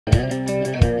Movie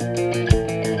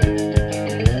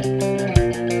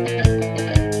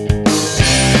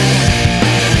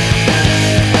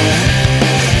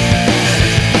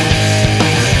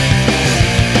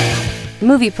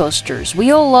posters. We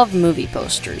all love movie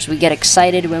posters. We get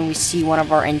excited when we see one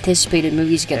of our anticipated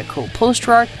movies get a cool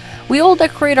poster art. We all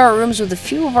decorate our rooms with a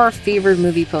few of our favorite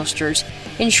movie posters.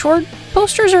 In short,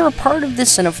 posters are a part of the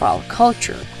cinephile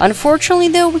culture. Unfortunately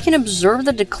though, we can observe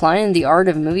the decline in the art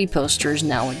of movie posters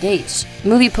nowadays.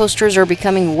 Movie posters are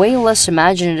becoming way less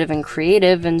imaginative and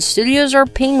creative, and studios are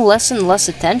paying less and less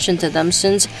attention to them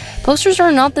since posters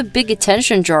are not the big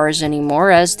attention drawers anymore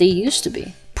as they used to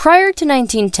be. Prior to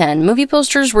 1910, movie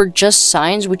posters were just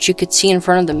signs which you could see in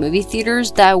front of the movie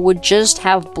theaters that would just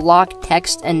have block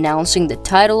text announcing the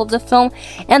title of the film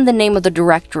and the name of the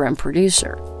director and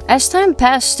producer. As time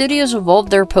passed, studios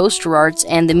evolved their poster arts,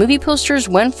 and the movie posters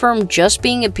went from just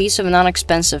being a piece of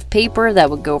non-expensive paper that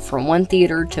would go from one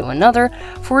theater to another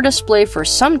for display for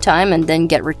some time and then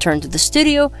get returned to the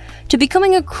studio, to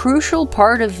becoming a crucial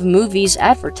part of movies'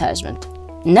 advertisement.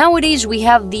 Nowadays, we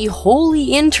have the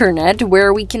holy internet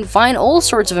where we can find all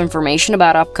sorts of information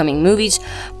about upcoming movies,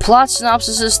 plot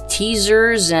synopsises,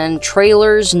 teasers and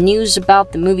trailers, news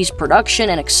about the movie's production,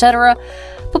 and etc.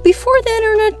 But before the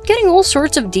internet, getting all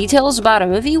sorts of details about a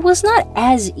movie was not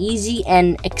as easy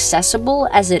and accessible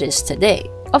as it is today.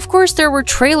 Of course, there were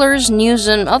trailers, news,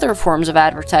 and other forms of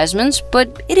advertisements,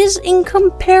 but it is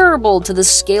incomparable to the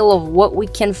scale of what we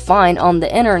can find on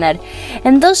the internet,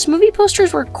 and thus movie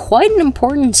posters were quite an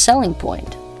important selling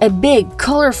point. A big,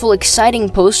 colorful, exciting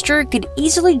poster could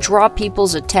easily draw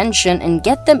people's attention and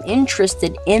get them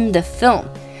interested in the film.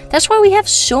 That's why we have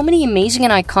so many amazing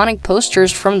and iconic posters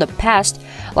from the past,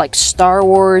 like Star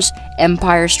Wars,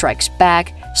 Empire Strikes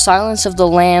Back, Silence of the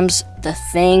Lambs, The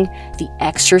Thing, The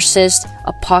Exorcist,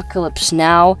 Apocalypse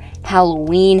Now,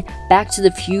 Halloween, Back to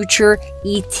the Future,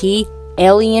 E.T.,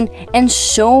 Alien, and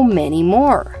so many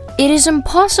more. It is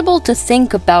impossible to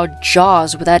think about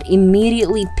Jaws without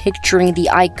immediately picturing the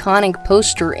iconic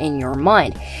poster in your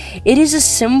mind. It is a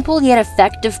simple yet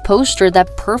effective poster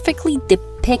that perfectly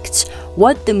depicts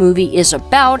what the movie is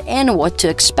about and what to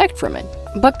expect from it.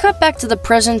 But cut back to the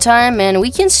present time and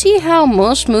we can see how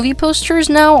most movie posters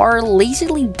now are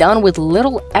lazily done with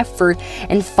little effort,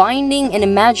 and finding an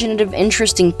imaginative,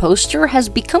 interesting poster has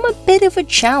become a bit of a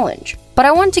challenge. But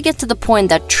I want to get to the point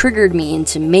that triggered me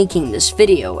into making this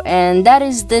video, and that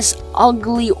is this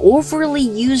ugly, overly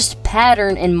used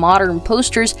pattern in modern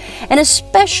posters, and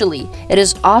especially it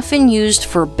is often used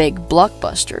for big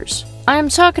blockbusters. I am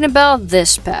talking about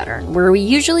this pattern, where we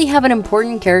usually have an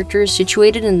important character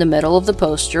situated in the middle of the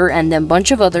poster and then a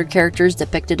bunch of other characters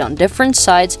depicted on different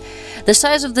sides. The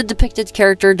size of the depicted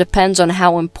character depends on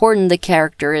how important the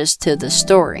character is to the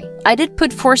story. I did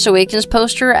put Force Awakens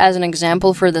poster as an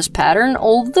example for this pattern,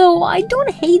 although I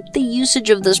don't hate the usage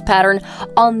of this pattern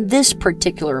on this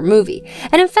particular movie,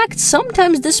 and in fact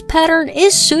sometimes this pattern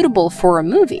is suitable for a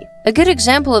movie. A good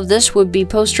example of this would be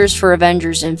posters for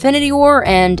Avengers Infinity War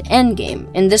and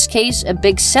Endgame. In this case, a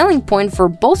big selling point for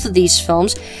both of these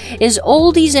films is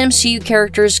all these MCU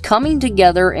characters coming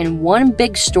together in one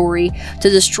big story to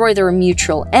destroy their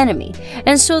mutual enemy,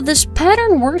 and so this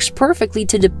pattern works perfectly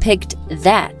to depict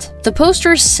that. The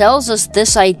poster sells us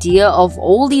this idea of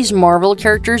all these Marvel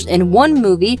characters in one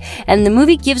movie, and the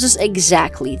movie gives us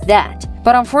exactly that.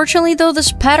 But unfortunately though,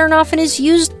 this pattern often is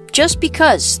used just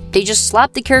because they just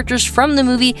slap the characters from the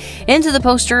movie into the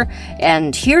poster,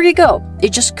 and here you go.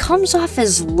 It just comes off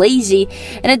as lazy,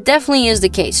 and it definitely is the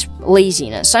case.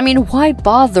 Laziness. I mean, why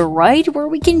bother, right? Where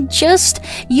we can just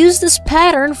use this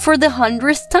pattern for the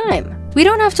 100th time. We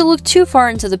don't have to look too far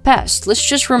into the past. Let's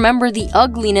just remember the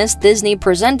ugliness Disney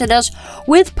presented us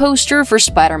with poster for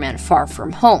Spider-Man Far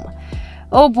From Home.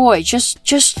 Oh boy,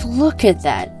 just look at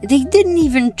that. They didn't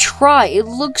even try. It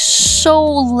looks so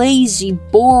lazy,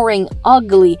 boring,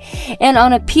 ugly, and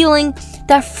unappealing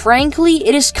that frankly,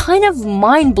 it is kind of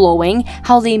mind-blowing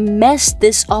how they messed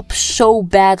this up so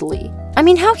badly. I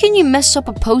mean, how can you mess up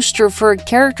a poster for a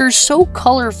character so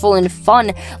colorful and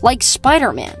fun like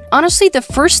Spider-Man? Honestly, the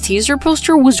first teaser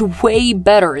poster was way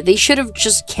better. They should have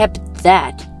just kept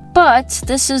that. But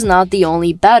this is not the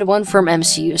only bad one from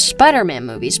MCU Spider-Man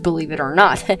movies, believe it or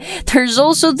not. There's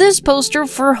also this poster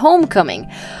for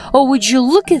Homecoming. Oh, would you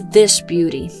look at this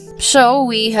beauty? So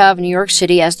we have New York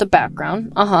City as the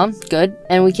background, good,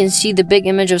 and we can see the big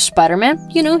image of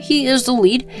Spider-Man, you know, he is the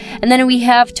lead, and then we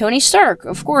have Tony Stark,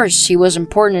 of course, he was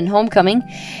important in Homecoming,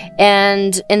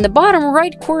 and in the bottom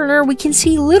right corner we can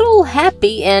see little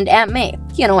Happy and Aunt May.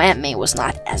 You know, Aunt May was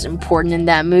not as important in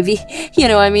that movie, you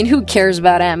know, I mean, who cares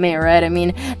about Aunt May, right? I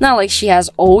mean, not like she has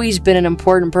always been an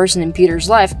important person in Peter's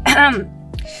life.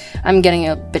 I'm getting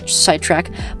a bit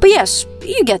sidetracked, but yes,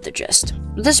 you get the gist.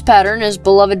 This pattern is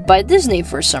beloved by Disney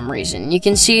for some reason. You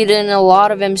can see it in a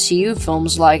lot of MCU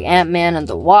films like Ant-Man and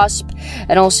the Wasp,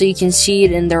 and also you can see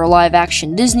it in their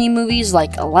live-action Disney movies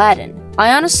like Aladdin.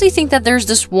 I honestly think that there's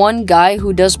this one guy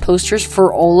who does posters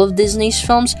for all of Disney's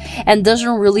films and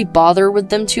doesn't really bother with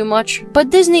them too much. But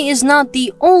Disney is not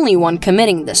the only one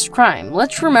committing this crime.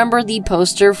 Let's remember the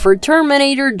poster for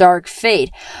Terminator Dark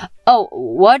Fate. Oh,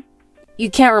 what? You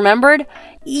can't remember it?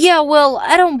 Yeah, well,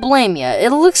 I don't blame ya.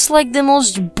 It looks like the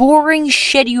most boring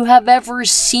shit you have ever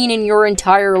seen in your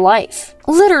entire life.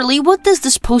 Literally, what does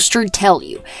this poster tell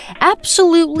you?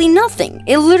 Absolutely nothing.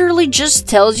 It literally just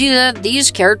tells you that these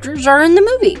characters are in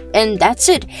the movie, and that's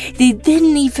it. They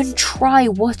didn't even try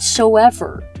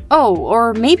whatsoever. Oh,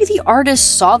 or maybe the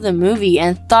artist saw the movie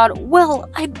and thought, well,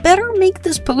 I better make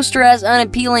this poster as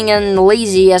unappealing and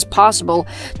lazy as possible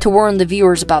to warn the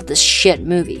viewers about this shit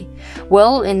movie.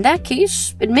 Well, in that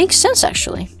case, it makes sense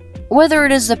actually. Whether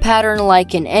it is the pattern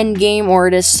like in Endgame or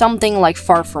it is something like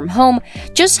Far From Home,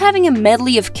 just having a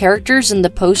medley of characters in the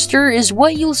poster is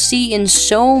what you'll see in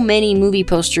so many movie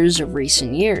posters of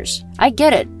recent years. I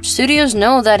get it, studios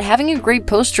know that having a great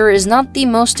poster is not the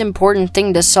most important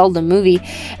thing to sell the movie,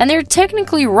 and they're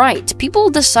technically right. People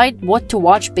decide what to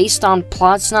watch based on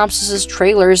plot synopses,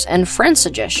 trailers, and friend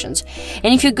suggestions.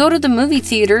 And if you go to the movie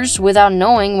theaters without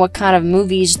knowing what kind of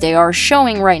movies they are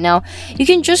showing right now, you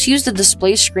can just use the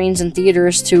display screens in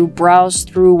theaters to browse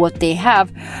through what they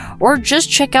have, or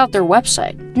just check out their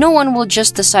website. No one will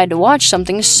just decide to watch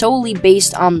something solely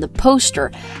based on the poster.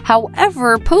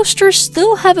 However, posters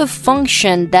still have a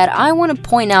function that I want to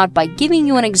point out by giving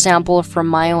you an example from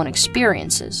my own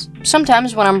experiences.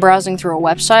 Sometimes when I'm browsing through a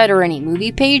website or any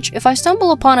movie page, if I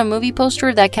stumble upon a movie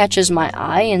poster that catches my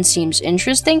eye and seems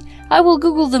interesting, I will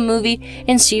Google the movie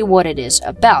and see what it is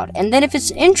about, and then if it's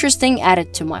interesting, add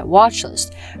it to my watch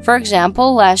list. For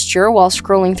example, last year while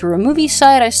scrolling through a movie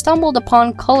site, I stumbled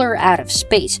upon Color Out of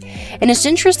Space, and this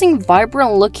interesting,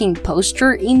 vibrant looking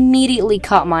poster immediately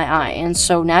caught my eye, and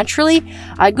so naturally,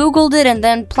 I Googled it and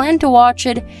then planned to watch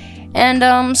it,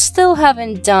 and still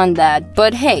haven't done that,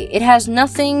 but hey, it has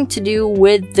nothing to do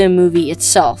with the movie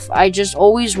itself. I just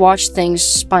always watch things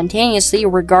spontaneously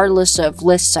regardless of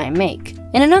lists I make.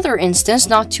 In another instance,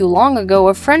 not too long ago,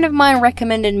 a friend of mine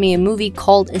recommended me a movie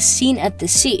called A Scene at the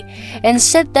Sea, and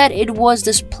said that it was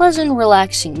this pleasant,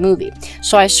 relaxing movie.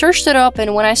 So I searched it up,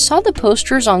 and when I saw the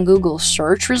posters on Google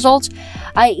search results,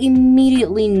 I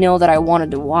immediately know that I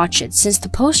wanted to watch it, since the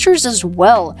posters as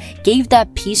well gave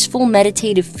that peaceful,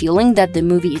 meditative feeling that the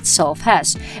movie itself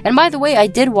has. And by the way, I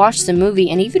did watch the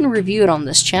movie and even review it on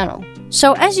this channel.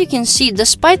 So as you can see,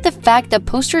 despite the fact that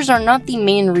posters are not the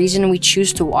main reason we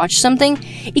choose to watch something,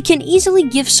 it can easily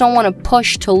give someone a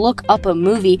push to look up a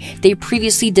movie they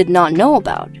previously did not know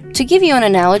about. To give you an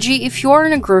analogy, if you are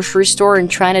in a grocery store and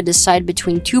trying to decide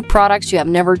between two products you have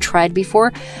never tried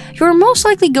before, you are most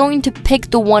likely going to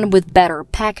pick the one with better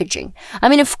packaging. I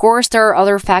mean, of course, there are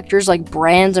other factors like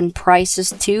brands and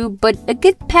prices too, but a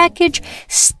good package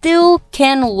still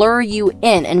can lure you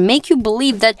in and make you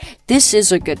believe that this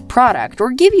is a good product,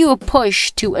 or give you a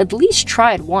push to at least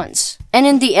try it once. And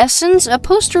in the essence, a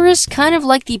poster is kind of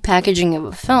like the packaging of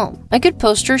a film. A good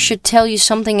poster should tell you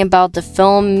something about the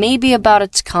film, maybe about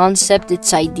its concept,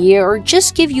 its idea, or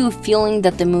just give you a feeling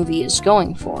that the movie is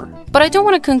going for. But I don't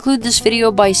want to conclude this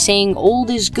video by saying old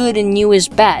is good and new is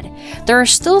bad. There are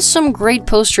still some great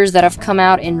posters that have come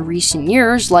out in recent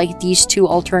years, like these two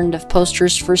alternative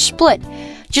posters for Split.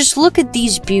 Just look at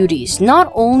these beauties. Not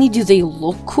only do they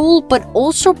look cool, but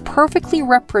also perfectly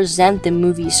represent the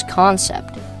movie's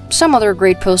concept. Some other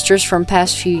great posters from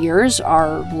past few years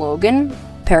are Logan,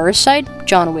 Parasite,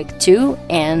 John Wick 2,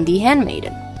 and The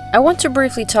Handmaiden. I want to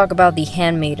briefly talk about The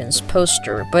Handmaiden's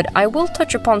poster, but I will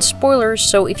touch upon spoilers,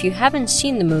 so if you haven't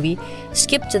seen the movie,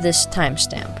 skip to this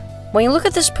timestamp. When you look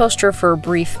at this poster for a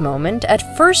brief moment,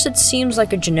 at first it seems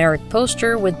like a generic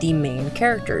poster with the main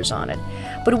characters on it.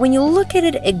 But when you look at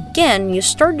it again, you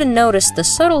start to notice the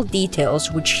subtle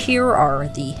details, which here are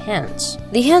the hands.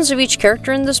 The hands of each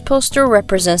character in this poster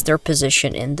represents their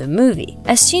position in the movie.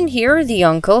 As seen here, the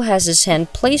uncle has his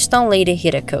hand placed on Lady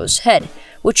Hideko's head,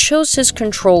 which shows his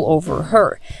control over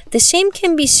her. The same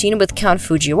can be seen with Count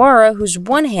Fujiwara, whose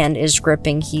one hand is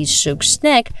gripping Hee-suk's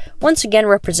neck, once again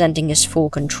representing his full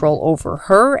control over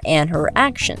her and her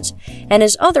actions, and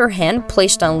his other hand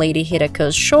placed on Lady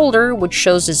Hideko's shoulder, which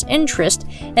shows his interest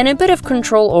and a bit of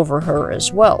control over her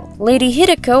as well. Lady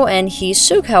Hideko and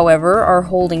Hee-suk, however, are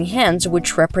holding hands,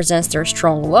 which represents their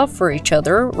strong love for each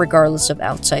other, regardless of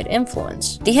outside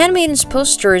influence. The Handmaiden's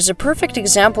poster is a perfect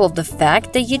example of the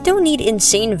fact that you don't need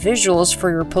insane visuals for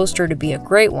your poster to be a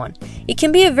great one. It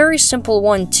can be a very simple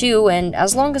one too, and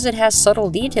as long as it has subtle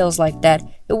details like that,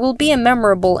 it will be a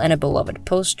memorable and a beloved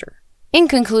poster. In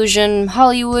conclusion,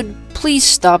 Hollywood, please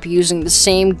stop using the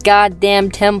same goddamn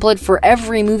template for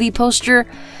every movie poster.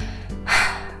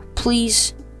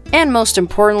 Please. And most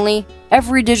importantly,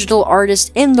 every digital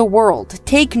artist in the world,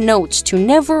 take notes to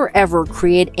never ever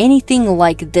create anything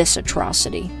like this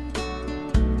atrocity.